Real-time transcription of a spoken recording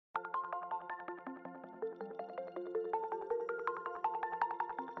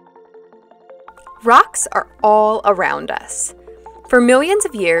Rocks are all around us. For millions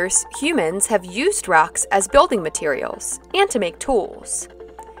of years, humans have used rocks as building materials and to make tools.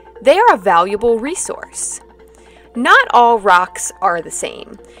 They are a valuable resource. Not all rocks are the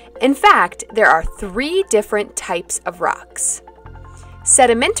same. In fact, there are 3 different types of rocks.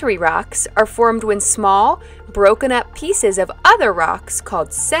 Sedimentary rocks are formed when small, broken up pieces of other rocks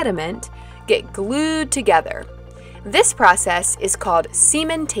called sediment get glued together. This process is called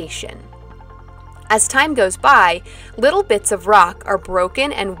cementation. As time goes by, little bits of rock are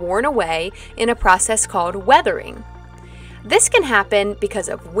broken and worn away in a process called weathering. This can happen because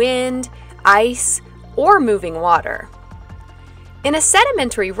of wind, ice, or moving water. In a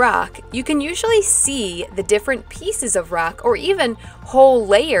sedimentary rock, you can usually see the different pieces of rock or even whole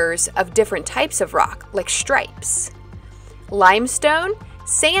layers of different types of rock, like stripes. Limestone,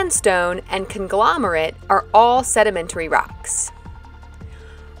 sandstone, and conglomerate are all sedimentary rocks.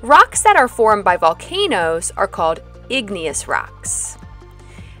 Rocks that are formed by volcanoes are called igneous rocks.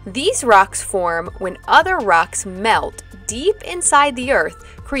 These rocks form when other rocks melt deep inside the earth,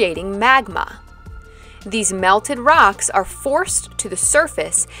 creating magma. These melted rocks are forced to the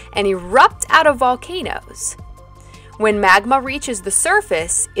surface and erupt out of volcanoes. When magma reaches the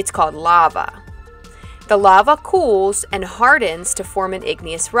surface, it's called lava. The lava cools and hardens to form an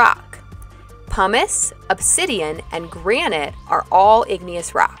igneous rock. Pumice, obsidian, and granite are all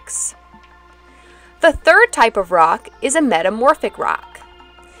igneous rocks. The third type of rock is a metamorphic rock.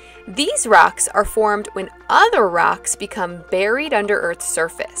 These rocks are formed when other rocks become buried under Earth's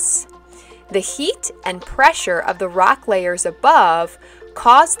surface. The heat and pressure of the rock layers above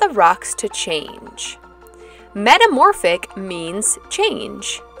cause the rocks to change. Metamorphic means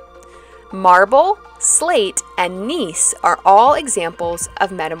change. Marble, slate, and gneiss are all examples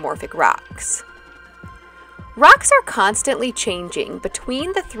of metamorphic rocks. Rocks are constantly changing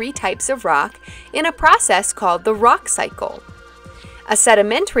between the 3 types of rock in a process called the rock cycle. A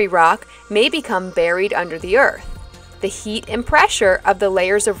sedimentary rock may become buried under the earth. The heat and pressure of the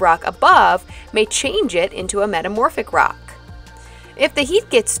layers of rock above may change it into a metamorphic rock. If the heat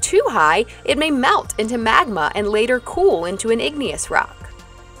gets too high, it may melt into magma and later cool into an igneous rock.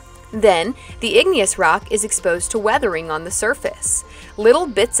 Then, the igneous rock is exposed to weathering on the surface. Little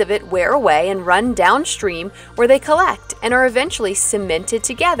bits of it wear away and run downstream where they collect and are eventually cemented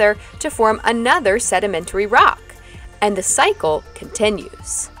together to form another sedimentary rock. And the cycle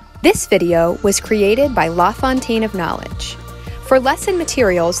continues. This video was created by La Fontaine of Knowledge. For lesson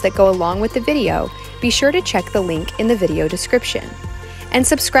materials that go along with the video, be sure to check the link in the video description. And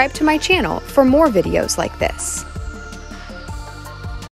subscribe to my channel for more videos like this.